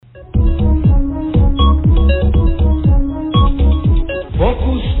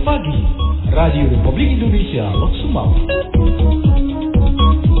Pagi, Radio Republik Indonesia, Lok Sumawe.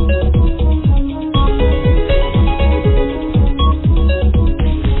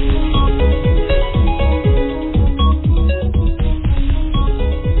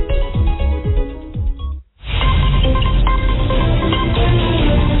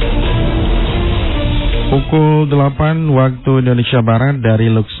 Pukul 8 waktu Indonesia Barat dari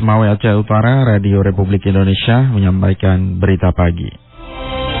Lok Sumawe, Aceh Utara, Radio Republik Indonesia menyampaikan berita pagi.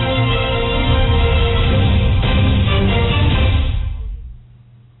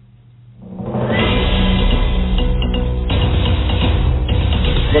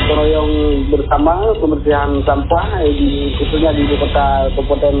 Bergotong bersama pembersihan sampah khususnya di kota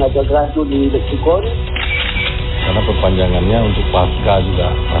Kabupaten Aceh Utara di Leksikon. Karena perpanjangannya untuk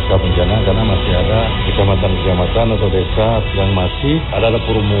pasca bencana, karena masih ada kecamatan-kecamatan atau desa yang masih ada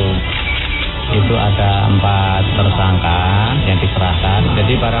dapur umum. Itu ada 4 tersangka yang diserahkan.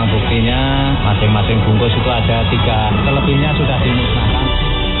 Jadi barang buktinya masing-masing bungkus itu ada 3, selebihnya sudah dimusnahkan.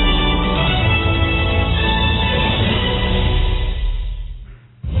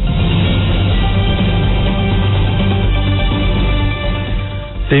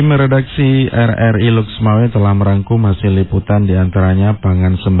 Tim redaksi RRI Lok Sumawe telah merangkum hasil liputan diantaranya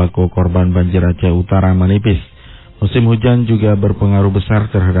pangan sembako korban banjir Aceh Utara menipis. Musim hujan juga berpengaruh besar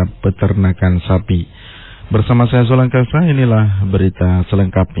terhadap peternakan sapi. Bersama saya Zolan Kasa, inilah berita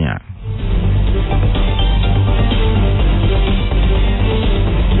selengkapnya.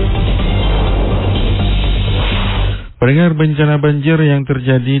 Pendengar, bencana banjir yang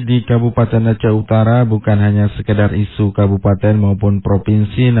terjadi di Kabupaten Aceh Utara bukan hanya sekedar isu kabupaten maupun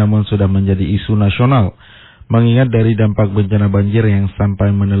provinsi, namun sudah menjadi isu nasional. Mengingat dari dampak bencana banjir yang sampai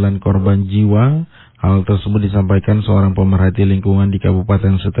menelan korban jiwa, hal tersebut disampaikan seorang pemerhati lingkungan di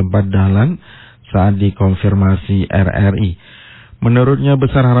Kabupaten setempat Dahlan saat dikonfirmasi RRI. Menurutnya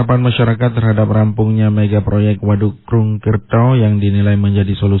besar harapan masyarakat terhadap rampungnya mega proyek Waduk Krungkerto yang dinilai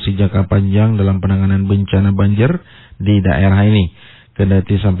menjadi solusi jangka panjang dalam penanganan bencana banjir di daerah ini.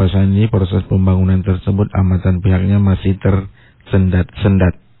 Kendati sampai saat ini proses pembangunan tersebut amatan pihaknya masih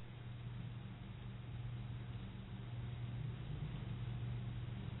tersendat-sendat.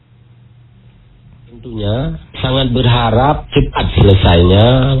 Tentunya sangat berharap cepat selesainya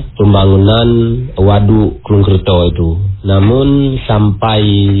pembangunan Waduk Krungkerto itu. Namun sampai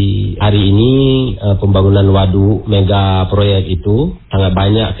hari ini pembangunan waduk mega proyek itu sangat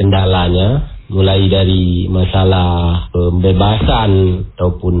banyak kendalanya. Mulai dari masalah pembebasan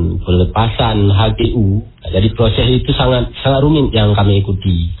ataupun pelepasan HGU. Jadi proses itu sangat rumit yang kami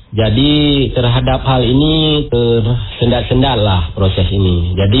ikuti. Jadi terhadap hal ini tersendat-sendat lah proses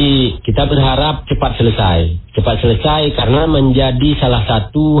ini. Jadi kita berharap cepat selesai. Cepat selesai karena menjadi salah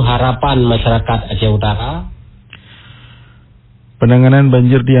satu harapan masyarakat Aceh Utara. Penanganan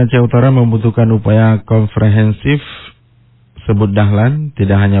banjir di Aceh Utara membutuhkan upaya komprehensif. Sebut Dahlan,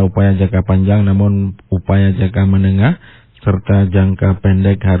 tidak hanya upaya jangka panjang namun upaya jangka menengah serta jangka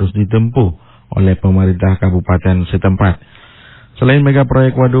pendek harus ditempuh oleh pemerintah kabupaten setempat. Selain mega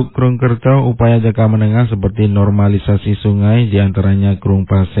proyek Waduk Krungkerto, upaya jangka menengah seperti normalisasi sungai diantaranya Krung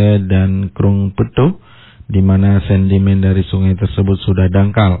Pase dan Krung Petu, di mana sedimen dari sungai tersebut sudah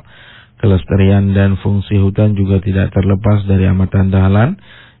dangkal. Kelestarian dan fungsi hutan juga tidak terlepas dari amatan Dahlan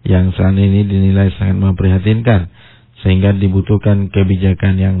yang saat ini dinilai sangat memprihatinkan, sehingga dibutuhkan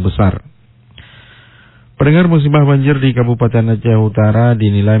kebijakan yang besar. Pendengar, musibah banjir di Kabupaten Aceh Utara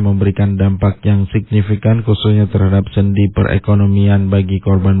dinilai memberikan dampak yang signifikan khususnya terhadap sendi perekonomian bagi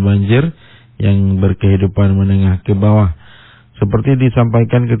korban banjir yang berkehidupan menengah ke bawah. Seperti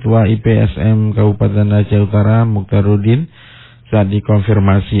disampaikan Ketua IPSM Kabupaten Aceh Utara Mukhtaruddin saat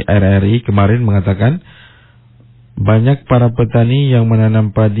dikonfirmasi RRI kemarin mengatakan, banyak para petani yang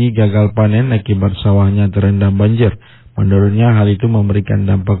menanam padi gagal panen akibat sawahnya terendam banjir. Menurutnya hal itu memberikan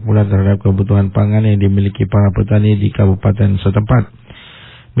dampak pula terhadap kebutuhan pangan yang dimiliki para petani di kabupaten setempat.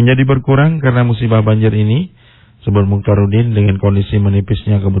 Menjadi berkurang karena musibah banjir ini, sebut Mukhtaruddin, dengan kondisi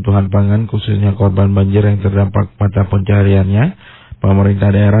menipisnya kebutuhan pangan khususnya korban banjir yang terdampak mata pencahariannya,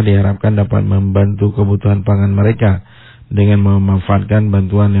 pemerintah daerah diharapkan dapat membantu kebutuhan pangan mereka dengan memanfaatkan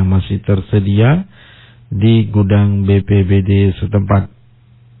bantuan yang masih tersedia di gudang BPBD setempat.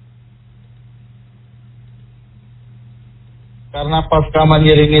 Karena pasca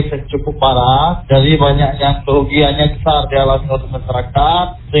banjir ini cukup parah, jadi banyak yang kerugiannya besar dialami oleh masyarakat,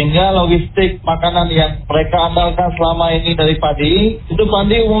 sehingga logistik makanan yang mereka andalkan selama ini dari padi, itu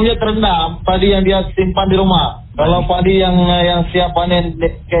padi umumnya terendam, padi yang dia simpan di rumah. Kalau padi yang siap panen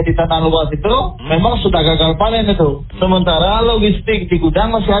kayak di tanah luas itu memang sudah gagal panen itu. Sementara logistik di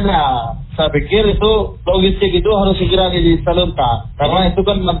gudang masih ada. Saya pikir itu logistik itu harus segera disalurkan. Karena itu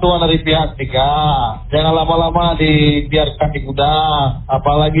kan bantuan dari pihak ketiga. Jangan lama-lama dibiarkan di gudang.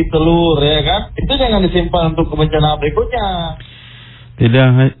 Apalagi telur ya kan. Itu jangan disimpan untuk kebencanaan berikutnya.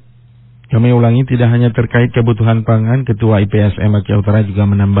 Kami ulangi, tidak hanya terkait kebutuhan pangan, Ketua IPSM Aceh Utara juga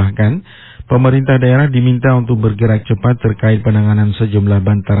menambahkan, pemerintah daerah diminta untuk bergerak cepat terkait penanganan sejumlah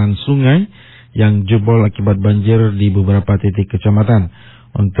bantaran sungai yang jebol akibat banjir di beberapa titik kecamatan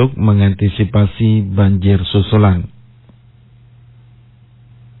untuk mengantisipasi banjir susulan.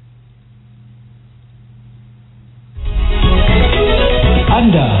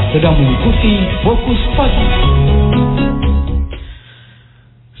 Anda sedang mengikuti Fokus Pagi.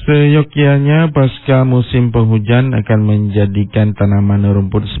 Seyogyanya pasca musim penghujan akan menjadikan tanaman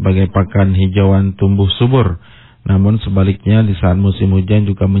rumput sebagai pakan hijauan tumbuh subur. Namun sebaliknya di saat musim hujan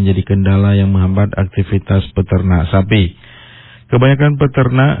juga menjadi kendala yang menghambat aktivitas peternak sapi. Kebanyakan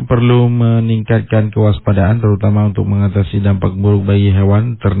peternak perlu meningkatkan kewaspadaan terutama untuk mengatasi dampak buruk bagi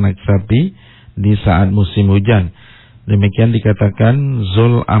hewan ternak sapi di saat musim hujan. Demikian dikatakan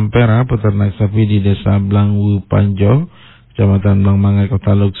Zul Ampera, peternak sapi di Desa Blangwu Panjo, Kecamatan Blangmangai,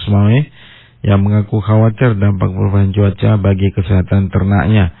 Kota Luk Semawe, yang mengaku khawatir dampak perubahan cuaca bagi kesehatan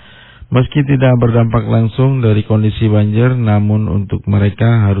ternaknya. Meski tidak berdampak langsung dari kondisi banjir, namun untuk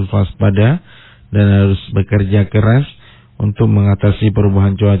mereka harus waspada dan harus bekerja keras untuk mengatasi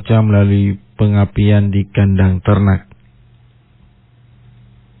perubahan cuaca melalui pengapian di kandang ternak.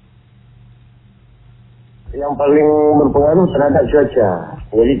 Yang paling berpengaruh terhadap cuaca.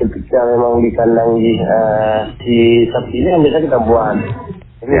 Jadi ketika memang di kandang di sapi ini yang biasa kita buat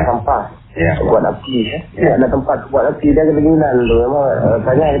ini sampah, buat api. Tidak ada tempat buat api, dia kedinginan tu. Memang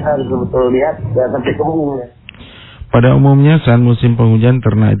tanya kita harus betul lihat dan sampai kembung. Pada umumnya saat musim penghujan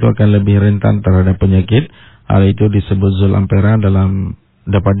ternak itu akan lebih rentan terhadap penyakit. Hal itu disebut Zul Ampera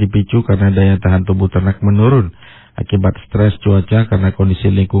dapat dipicu karena daya tahan tubuh ternak menurun akibat stres cuaca karena kondisi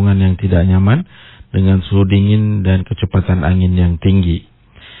lingkungan yang tidak nyaman dengan suhu dingin dan kecepatan angin yang tinggi.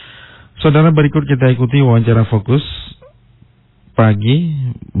 Saudara, berikut kita ikuti wawancara fokus pagi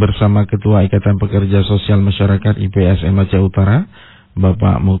bersama Ketua Ikatan Pekerja Sosial Masyarakat IPSM Aceh Utara,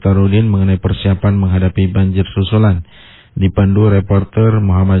 Bapak Mukhtaruddin, mengenai persiapan menghadapi banjir susulan. Dipandu reporter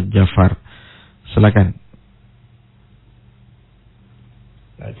Muhammad Jafar. Silakan.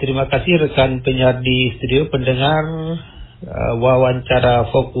 Terima kasih rekan penyiar di studio. Pendengar, wawancara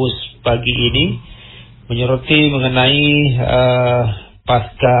fokus pagi ini menyoroti mengenai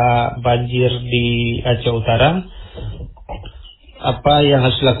pasca banjir di Aceh Utara. Apa yang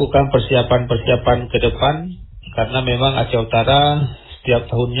harus dilakukan persiapan ke depan, karena memang Aceh Utara setiap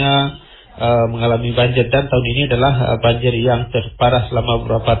tahunnya mengalami banjir, dan tahun ini adalah banjir yang terparah selama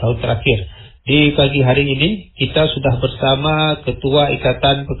beberapa tahun terakhir. Di pagi hari ini kita sudah bersama Ketua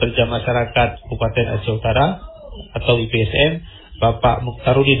Ikatan Pekerja Masyarakat Kabupaten Aceh Utara atau IPSM, Bapak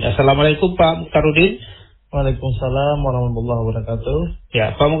Mukhtaruddin. Assalamualaikum Pak Mukhtaruddin. Waalaikumsalam warahmatullahi wabarakatuh.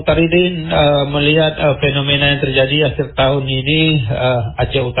 Ya, Pak Mukhtaruddin, melihat fenomena yang terjadi akhir tahun ini,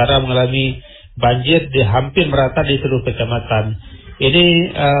 Aceh Utara mengalami banjir di hampir merata di seluruh kecamatan. Ini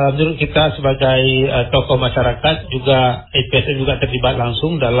menurut kita sebagai tokoh masyarakat, juga IPSM juga terlibat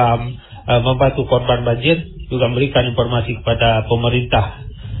langsung dalam membantu korban banjir, juga memberikan informasi kepada pemerintah.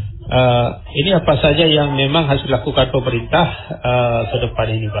 Ini apa saja yang memang harus dilakukan pemerintah ke depan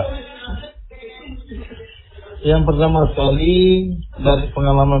ini, Pak? Yang pertama sekali, dari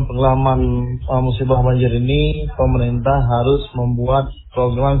pengalaman musibah banjir ini, pemerintah harus membuat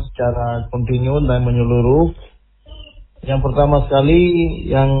program secara kontinu dan menyeluruh. Yang pertama sekali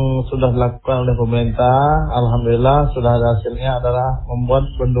yang sudah dilakukan oleh pemerintah, alhamdulillah sudah ada hasilnya, adalah membuat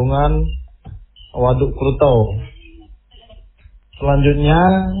bendungan Waduk Krutau. Selanjutnya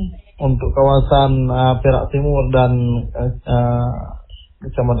untuk kawasan Perak Timur dan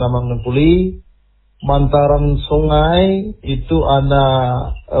Kecamatan Mangkuli, bantaran sungai itu ada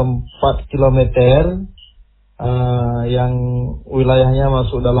 4 km yang wilayahnya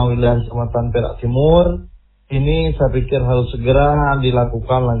masuk dalam wilayah Kecamatan Perak Timur. Ini saya pikir harus segera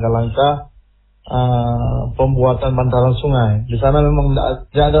dilakukan langkah-langkah pembuatan bantaran sungai. Di sana memang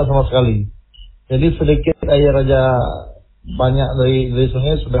tidak ada sama sekali. Jadi sedikit air aja banyak dari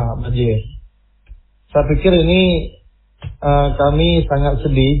sungai sudah banjir. Saya pikir ini kami sangat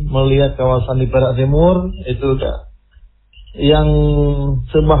sedih melihat kawasan di Perak Timur itu yang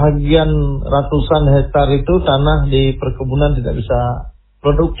sebahagian ratusan hektar itu tanah di perkebunan tidak bisa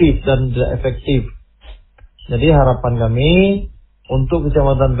produktif dan tidak efektif. Jadi harapan kami untuk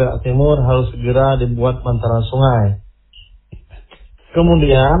Kecamatan Perak Timur harus segera dibuat bantaran sungai.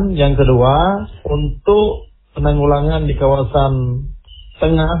 Kemudian yang kedua, untuk penanggulangan di kawasan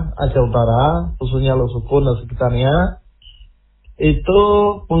tengah Aceh Utara, khususnya Lok Sukun dan sekitarnya, itu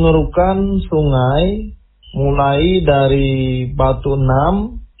pengerukan sungai mulai dari Batu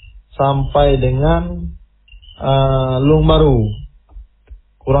 6 sampai dengan Lung Baru,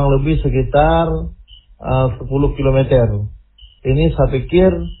 kurang lebih sekitar 10 km. Ini saya pikir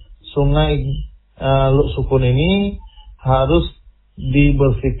sungai Lok Sukun ini harus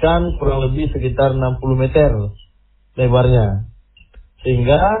dibersihkan kurang lebih sekitar 60 meter lebarnya,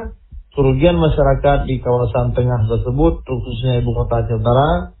 sehingga kerugian masyarakat di kawasan tengah tersebut, khususnya ibu kota Aceh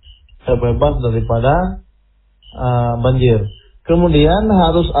Utara, terbebas daripada banjir. Kemudian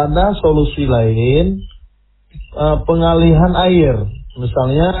harus ada solusi lain, pengalihan air,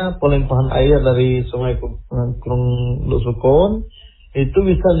 misalnya pelimpahan air dari Sungai Kurung Lok Sukun itu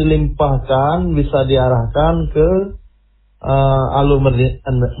bisa dilimpahkan, bisa diarahkan ke Alur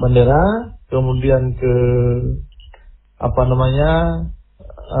Bendera, kemudian ke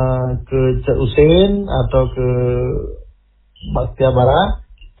ke Cek Usin atau ke Baktia Barat,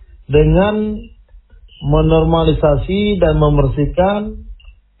 dengan menormalisasi dan membersihkan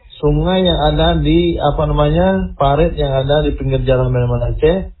sungai yang ada di parit yang ada di pinggir jalan Medan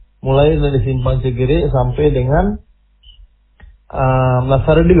Aceh, mulai dari Simpang Cigiri sampai dengan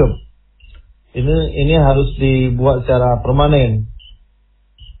Lasari Digep. Ini harus dibuat secara permanen.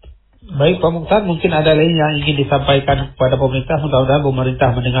 Baik Pak Mukhtar, mungkin ada lain yang ingin disampaikan kepada pemerintah. Mudah-mudahan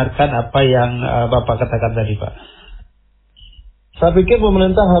pemerintah mendengarkan apa yang Bapak katakan tadi, Pak. Saya pikir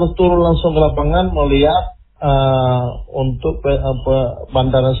pemerintah harus turun langsung ke lapangan melihat untuk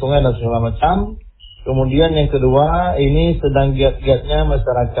bantaran sungai dan segala macam. Kemudian yang kedua, ini sedang giat-giatnya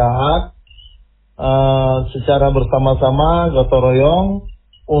masyarakat secara bersama-sama gotong royong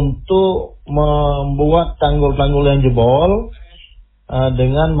untuk membuat tanggul-tanggul yang jebol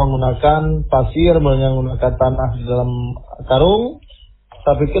dengan menggunakan pasir, menggunakan tanah di dalam karung.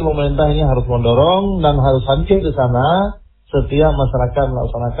 Saya pikir pemerintah ini harus mendorong dan harus hadir di sana setiap masyarakat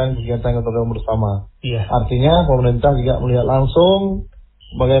melaksanakan kegiatan gotong royong bersama. Iya. Artinya pemerintah juga melihat langsung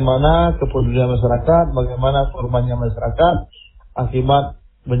bagaimana kepedulian masyarakat, bagaimana korbannya masyarakat akibat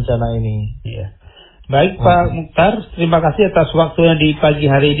bencana ini. Iya. Baik Pak Mukhtar, terima kasih atas waktunya di pagi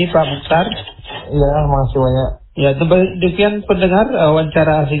hari ini Pak Mukhtar. Iya, makasih banyak. Ya, demikian pendengar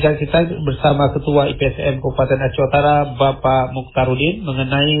wawancara singkat kita bersama Ketua IPSM Kabupaten Aceh Utara Bapak Mukhtarudin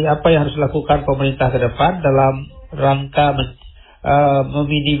mengenai apa yang harus dilakukan pemerintah ke depan dalam rangka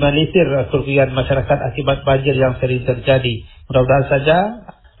meminimalisir kerugian masyarakat akibat banjir yang sering terjadi. Mudah-mudahan saja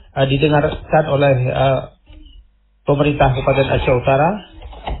didengarkan oleh pemerintah Kabupaten Aceh Utara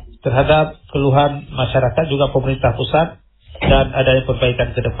terhadap keluhan masyarakat, juga pemerintah pusat, dan adanya perbaikan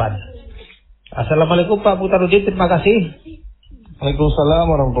ke depan. Assalamualaikum Pak Mukhtarudin, terima kasih. Waalaikumsalam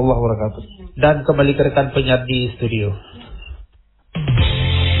warahmatullahi wabarakatuh. Dan kembali ke rekan penyiar di studio.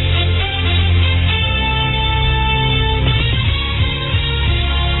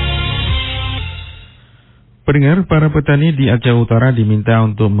 Pendengar, para petani di Aceh Utara diminta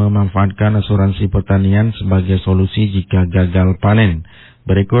untuk memanfaatkan asuransi pertanian sebagai solusi jika gagal panen.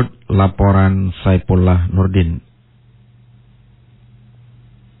 Berikut laporan Saifullah Nurdin.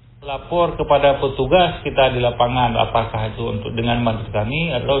 Lapor kepada petugas kita di lapangan, apakah itu untuk dengan Menteri Petani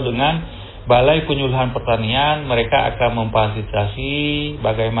atau dengan Balai Penyuluhan Pertanian, mereka akan memfasilitasi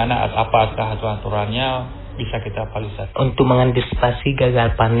bagaimana apakah aturannya bisa kita fasilitasi. Untuk mengantisipasi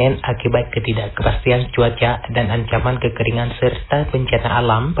gagal panen akibat ketidakpastian cuaca dan ancaman kekeringan serta bencana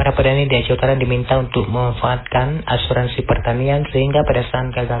alam, para petani di Aceh Utara diminta untuk memanfaatkan asuransi pertanian sehingga pada saat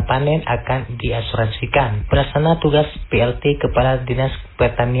gagal panen akan diasuransikan. Pelaksana tugas PLT Kepala Dinas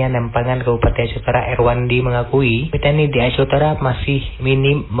Pertanian dan Pangan Kabupaten Aceh Utara Erwandi mengakui petani di Aceh Utara masih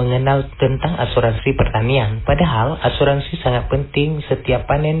minim mengenal tentang asuransi pertanian. Padahal asuransi sangat penting. Setiap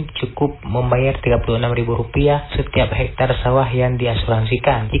panen cukup membayar Rp36.000 setiap hektar sawah yang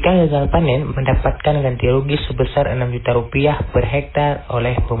diasuransikan. Jika gagal panen, mendapatkan ganti rugi sebesar Rp6 juta per hektar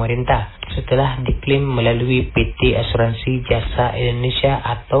oleh pemerintah setelah diklaim melalui PT Asuransi Jasa Indonesia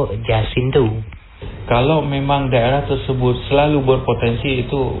atau Jasindo. Kalau memang daerah tersebut selalu berpotensi,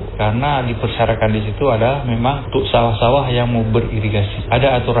 itu karena dipersyaratkan di situ ada memang untuk sawah-sawah yang mau beririgasi.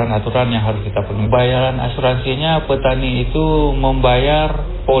 Ada aturan-aturan yang harus kita penuhi. Bayaran asuransinya petani itu membayar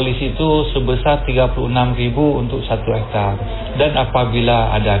polis itu sebesar Rp36.000 untuk 1 hektar. Dan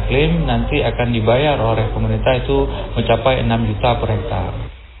apabila ada klaim nanti akan dibayar oleh pemerintah itu mencapai 6 juta per hektar.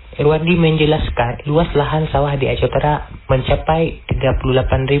 Irwandi menjelaskan luas lahan sawah di Aceh Utara mencapai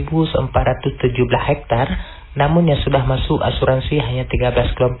 38.417 hektar Namun yang sudah masuk asuransi hanya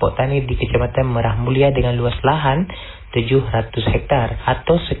 13 kelompok tani di Kecamatan Merah Mulia dengan luas lahan 700 hektar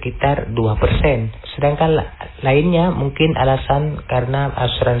atau sekitar 2%. Sedangkan lainnya mungkin alasan karena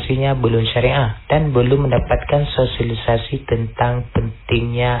asuransinya belum syariah dan belum mendapatkan sosialisasi tentang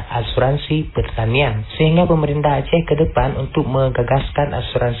pentingnya asuransi pertanian. Sehingga pemerintah Aceh ke depan untuk menggagaskan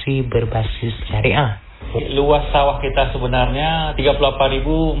asuransi berbasis syariah. Luas sawah kita sebenarnya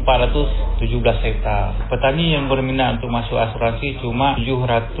 38.417 hektar. Petani yang berminat untuk masuk asuransi cuma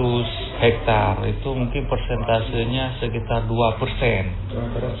 700 hektar. Itu mungkin persentasenya sekitar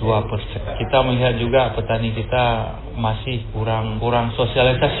 2%. Kita melihat juga petani kita masih kurang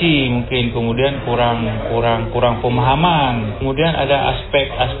sosialisasi, mungkin kemudian kurang pemahaman. Kemudian ada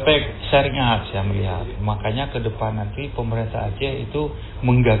aspek syariat saya melihat. Makanya ke depan nanti pemerintah Aceh itu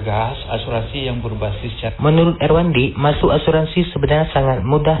menggagas asuransi yang berbasis syariat. Menurut Erwandi, masuk asuransi sebenarnya sangat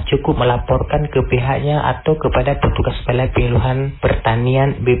mudah, cukup melaporkan ke pihaknya atau kepada petugas balai penyuluhan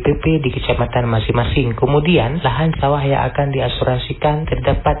pertanian BPP di kecamatan masing-masing. Kemudian, lahan sawah yang akan diasuransikan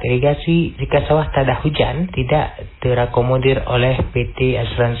terdapat irigasi jika sawah tak ada hujan, tidak terakomodir oleh PT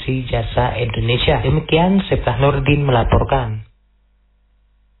Asuransi Jasa Indonesia. Demikian Seftah Nurdin melaporkan.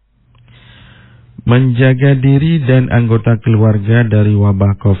 Menjaga diri dan anggota keluarga dari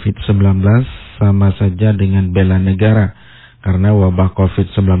wabah COVID-19 sama saja dengan bela negara, karena wabah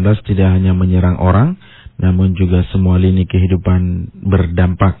COVID-19 tidak hanya menyerang orang, namun juga semua lini kehidupan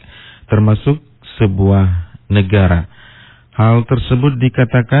berdampak, termasuk sebuah negara. Hal tersebut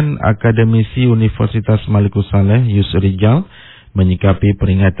dikatakan akademisi Universitas Malikus Saleh Yusrijal menyikapi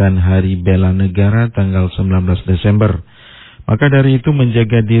peringatan Hari Bela Negara tanggal 19 Desember. Maka dari itu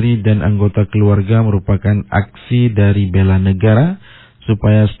menjaga diri dan anggota keluarga merupakan aksi dari bela negara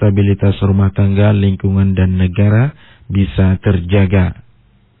supaya stabilitas rumah tangga, lingkungan dan negara bisa terjaga.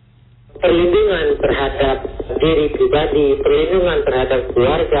 Perlindungan terhadap diri pribadi, perlindungan terhadap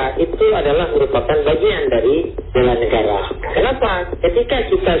keluarga itu adalah merupakan bagian dari bela negara. Kenapa? Ketika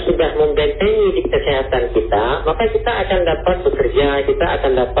kita sudah membentengi di kesehatan kita, maka kita akan dapat bekerja, kita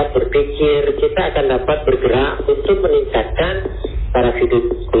akan dapat berpikir, kita akan dapat bergerak untuk meningkatkan taraf hidup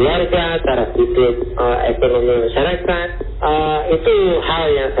keluarga, taraf hidup ekonomi masyarakat. Itu hal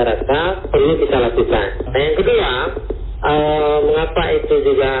yang saya rasa perlu kita lakukan. Nah, yang kedua, mengapa itu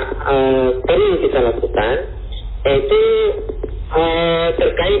juga perlu kita lakukan, yaitu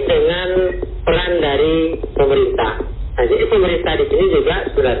terkait dengan peran dari pemerintah. Nah, jadi pemerintah di sini juga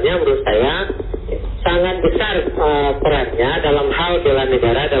sebenarnya menurut saya sangat besar perannya dalam hal bela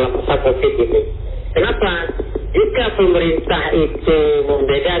negara dalam masa COVID ini. Kenapa? Jika pemerintah itu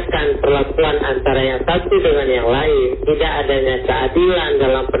membedakan perlakuan antara yang satu dengan yang lain, tidak adanya keadilan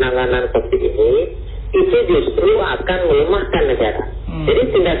dalam penanganan COVID ini, itu justru akan melemahkan negara. Jadi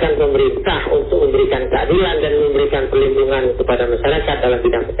tindakan pemerintah untuk memberikan keadilan dan memberikan perlindungan kepada masyarakat dalam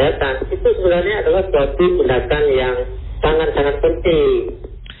bidang kesehatan itu sebenarnya adalah suatu tindakan yang sangat-sangat penting.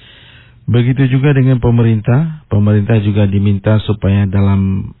 Begitu juga dengan pemerintah. Pemerintah juga diminta supaya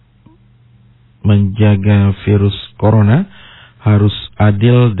dalam menjaga virus corona harus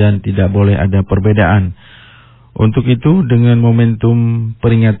adil dan tidak boleh ada perbedaan. Untuk itu, dengan momentum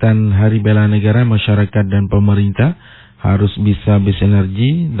peringatan Hari Bela Negara, masyarakat dan pemerintah harus bisa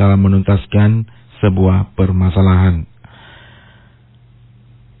bersinergi dalam menuntaskan sebuah permasalahan.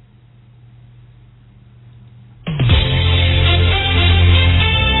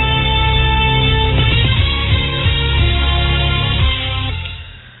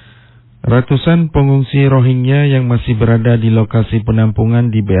 Ratusan pengungsi Rohingya yang masih berada di lokasi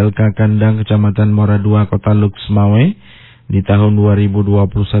penampungan di BLK Kandang, Kecamatan Muara II, Kota Lux Mawai, di tahun 2021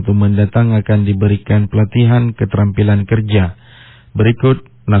 mendatang akan diberikan pelatihan keterampilan kerja. Berikut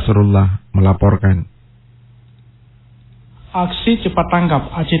Nasrullah melaporkan. Aksi cepat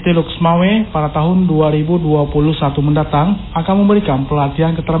tanggap ACT Lux Mawai pada tahun 2021 mendatang akan memberikan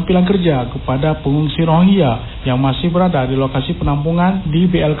pelatihan keterampilan kerja kepada pengungsi Rohingya yang masih berada di lokasi penampungan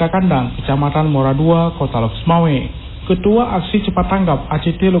di BLK Kandang, Kecamatan Muara II, Kota Lux Mawai. Ketua Aksi Cepat Tanggap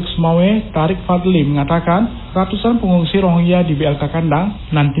ACT Lux Mawai, Tarik Fadli, mengatakan ratusan pengungsi Rohingya di BLK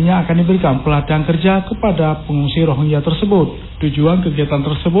Kandang nantinya akan diberikan pelatihan kerja kepada pengungsi Rohingya tersebut. Tujuan kegiatan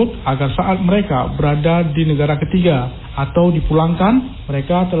tersebut agar saat mereka berada di negara ketiga atau dipulangkan,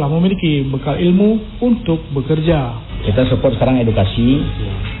 mereka telah memiliki bekal ilmu untuk bekerja. Kita support sekarang edukasi.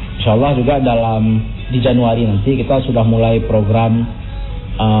 Insya Allah juga di Januari nanti kita sudah mulai program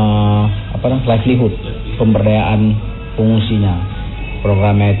livelihood, pemberdayaan pengungsinya.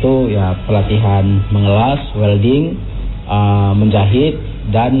 Programnya itu ya pelatihan mengelas, welding, menjahit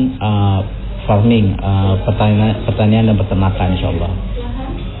dan farming, pertanian dan peternakan, insya Allah.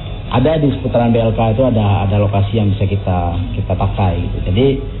 ada di seputaran BLK itu ada lokasi yang bisa kita pakai gitu. Jadi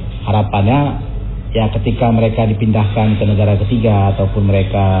harapannya ya ketika mereka dipindahkan ke negara ketiga ataupun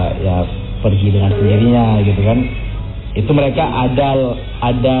mereka ya pergi dengan sendirinya gitu kan, itu mereka ada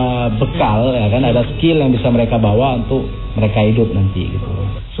bekal ya kan, ada skill yang bisa mereka bawa untuk mereka hidup nanti gitu.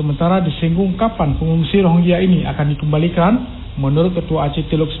 Sementara disinggung kapan pengungsi Rohingya ini akan dikembalikan, menurut Ketua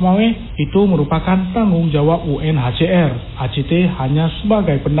ACT Loksmawe, itu merupakan tanggung jawab UNHCR. ACT hanya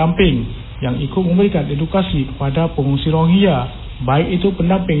sebagai pendamping yang ikut memberikan edukasi kepada pengungsi Rohingya, baik itu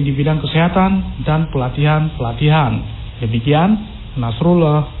pendamping di bidang kesehatan dan pelatihan. Demikian,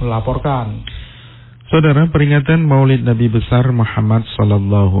 Nasrullah melaporkan. Saudara, peringatan Maulid Nabi besar Muhammad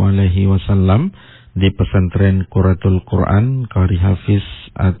sallallahu alaihi wasallam di pesantren Quratul Quran Qari Hafiz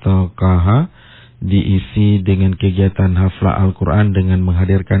atau KH diisi dengan kegiatan haflah Al-Quran dengan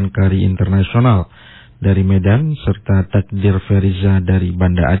menghadirkan qari internasional dari Medan serta takdir Feriza dari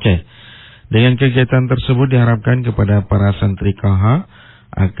Banda Aceh. Dengan kegiatan tersebut diharapkan kepada para santri KH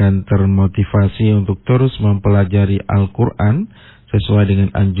akan termotivasi untuk terus mempelajari Al-Quran sesuai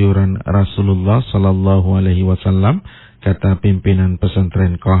dengan anjuran Rasulullah sallallahu alaihi wasallam, kata pimpinan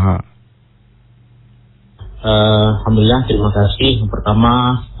pesantren KH. Alhamdulillah, terima kasih.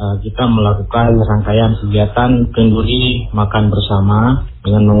 Pertama, kita melakukan rangkaian kegiatan kenduri makan bersama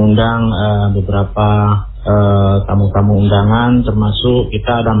dengan mengundang beberapa tamu-tamu undangan, termasuk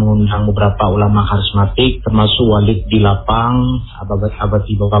kita ada mengundang beberapa ulama karismatik, termasuk Walid di Lapang,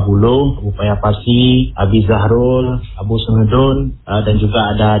 Abati Bokabulu, Abu Payapasi, Abi Zahrul, Abu Sengedun, dan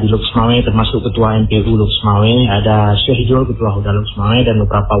juga ada di Loksmawe termasuk Ketua MPU Loksmawe, ada Syekh Jul, Ketua Huda Loksmawe, dan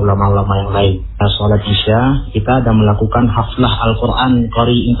beberapa ulama-ulama yang lain. Sholat Isya, kita ada melakukan haflah Al-Quran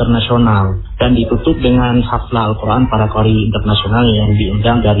Qari Internasional, dan ditutup dengan haflah Al-Quran para Qari Internasional yang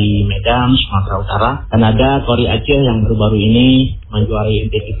diundang dari Medan, Sumatera Utara, dan ada Qari Aceh yang baru-baru ini menjuarai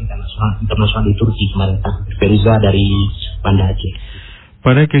MTQ internasional di Turki kemarin, Feriza dari Banda Aceh.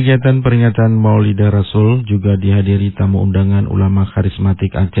 Pada kegiatan peringatan Maulidah Rasul juga dihadiri tamu undangan ulama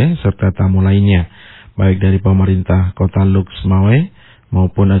karismatik Aceh serta tamu lainnya, baik dari pemerintah Kota Loksmawe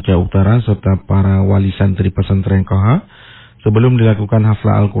maupun Aceh Utara serta para wali santri pesantren KH. Sebelum dilakukan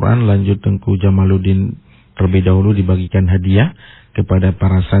haflah Al-Quran, lanjut Tengku Jamaluddin terlebih dahulu dibagikan hadiah kepada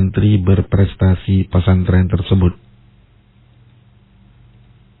para santri berprestasi pesantren tersebut.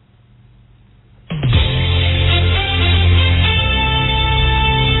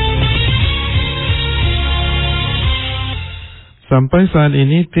 Sampai saat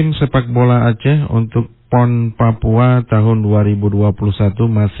ini tim sepak bola Aceh untuk PON Papua tahun 2021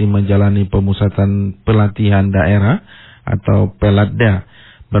 masih menjalani pemusatan pelatihan daerah atau Pelatda.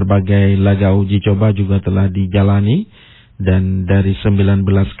 Berbagai laga uji coba juga telah dijalani, dan dari 19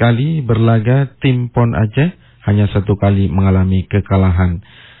 kali berlaga tim PON Aceh hanya 1 kali mengalami kekalahan.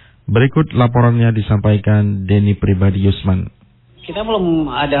 Berikut laporannya disampaikan Denny Pribadi Yusman. Kita belum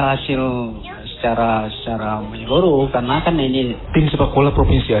ada hasil secara menyeluruh karena kan ini tim sepak bola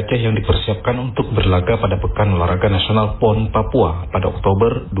Provinsi Aceh yang dipersiapkan untuk berlaga pada Pekan Olahraga Nasional PON Papua pada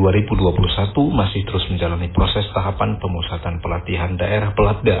Oktober 2021 masih terus menjalani proses tahapan pemusatan pelatihan daerah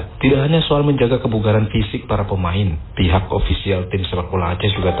Pelatda. Tidak hanya soal menjaga kebugaran fisik para pemain, pihak ofisial tim sepak bola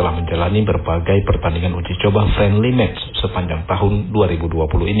Aceh juga telah menjalani berbagai pertandingan uji coba friendly match sepanjang tahun 2020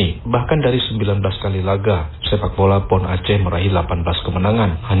 ini. Bahkan dari 19 kali laga, sepak bola PON Aceh meraih 18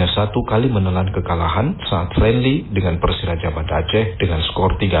 kemenangan, hanya 1 kali menelan kekalahan saat friendly dengan Persiraja Banda Aceh dengan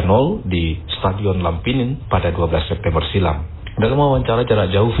skor 3-0 di Stadion Lampinin pada 12 September silam. Dalam wawancara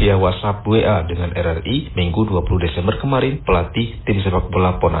jarak jauh via WhatsApp WA dengan RRI Minggu 20 Desember kemarin, pelatih tim sepak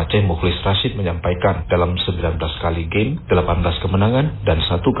bola PON Aceh Mukhlis Rashid menyampaikan dalam 19 kali game, 18 kemenangan dan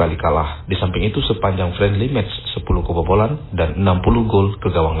 1 kali kalah. Di samping itu sepanjang friendly match 10 kebobolan dan 60 gol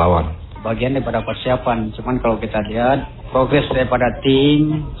ke gawang lawan. Bagian daripada persiapan, cuman kalau kita lihat progres daripada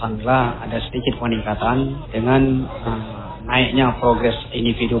tim, alhamdulillah ada sedikit peningkatan dengan naiknya progres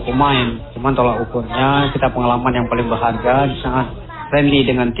individu pemain. Cuman tolak ukurnya kita pengalaman yang paling berharga sangat friendly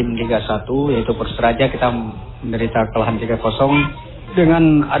dengan tim Liga 1 yaitu Persiraja, kita menderita kekalahan 3-0.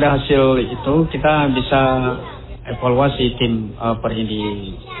 Dengan ada hasil itu kita bisa evaluasi tim per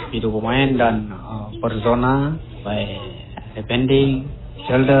individu pemain dan per zona, baik defending,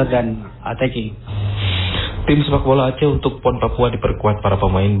 shoulder dan attacking. Tim sepak bola Aceh untuk PON Papua diperkuat para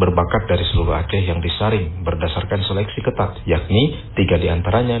pemain berbakat dari seluruh Aceh yang disaring berdasarkan seleksi ketat, yakni 3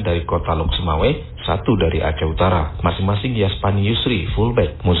 diantaranya dari kota Loksmawe, 1 dari Aceh Utara. Masing-masing Yaspani Yusri,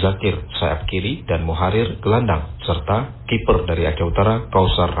 fullback, Muzakir, sayap kiri, dan Muharir, gelandang, serta kiper dari Aceh Utara,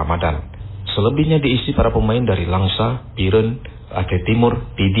 Kausar Ramadan. Selebihnya diisi para pemain dari Langsa, Biren, Aceh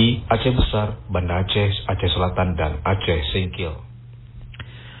Timur, Pidi, Aceh Besar, Banda Aceh, Aceh Selatan, dan Aceh Singkil.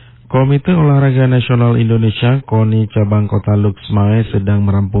 Komite Olahraga Nasional Indonesia KONI Cabang Kota Luxmawe sedang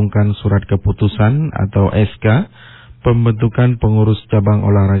merampungkan surat keputusan atau SK pembentukan pengurus cabang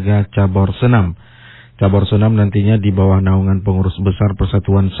olahraga cabur senam. Cabur senam nantinya di bawah naungan pengurus besar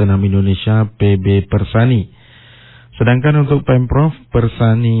Persatuan Senam Indonesia PB Persani. Sedangkan untuk Pemprov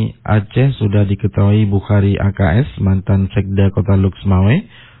Persani Aceh sudah diketahui Bukhari AKS, mantan Sekda Kota Luxmawe.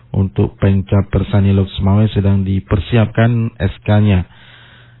 Untuk Pengcap Persani Luxmawe sedang dipersiapkan SK-nya.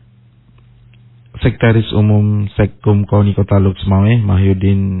 Sekretaris Umum Sekkum KONI Kota Luxmawe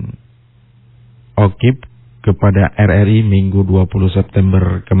Mahyudin Okib kepada RRI Minggu 20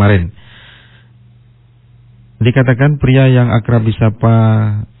 September kemarin. Dikatakan pria yang akrab disapa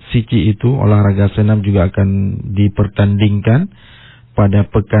Sici itu olahraga senam juga akan dipertandingkan pada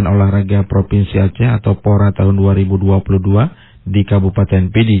Pekan Olahraga Provinsi Aceh atau PORA tahun 2022 di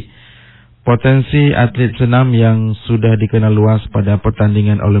Kabupaten Pidi. Potensi atlet senam yang sudah dikenal luas pada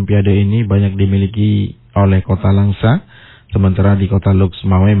pertandingan Olimpiade ini banyak dimiliki oleh Kota Langsa, sementara di Kota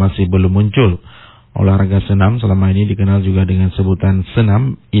Luxmawe masih belum muncul. Olahraga senam selama ini dikenal juga dengan sebutan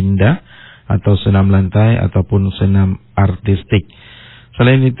senam indah atau senam lantai ataupun senam artistik.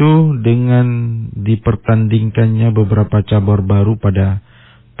 Selain itu, dengan dipertandingkannya beberapa cabur baru pada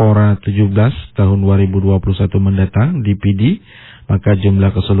PORA 17 tahun 2021 mendatang di Pidi, maka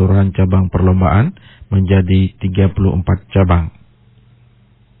jumlah keseluruhan cabang perlombaan menjadi 34 cabang.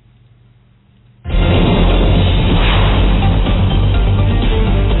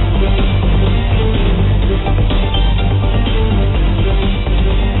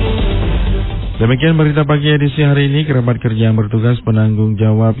 Demikian berita pagi edisi hari ini. Kerabat kerja yang bertugas penanggung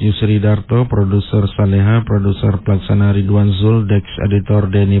jawab Yusri Darto, produser Saleha, produser pelaksana Ridwan Zul, Dex editor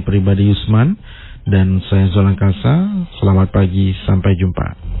Denny Pribadi Yusman, dan saya Zolan Kasa. Selamat pagi, sampai jumpa.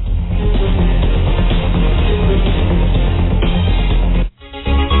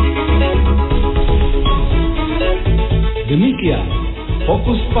 Demikian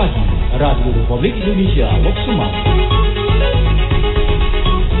Fokus Pagi Radio Republik Indonesia Luxmawe.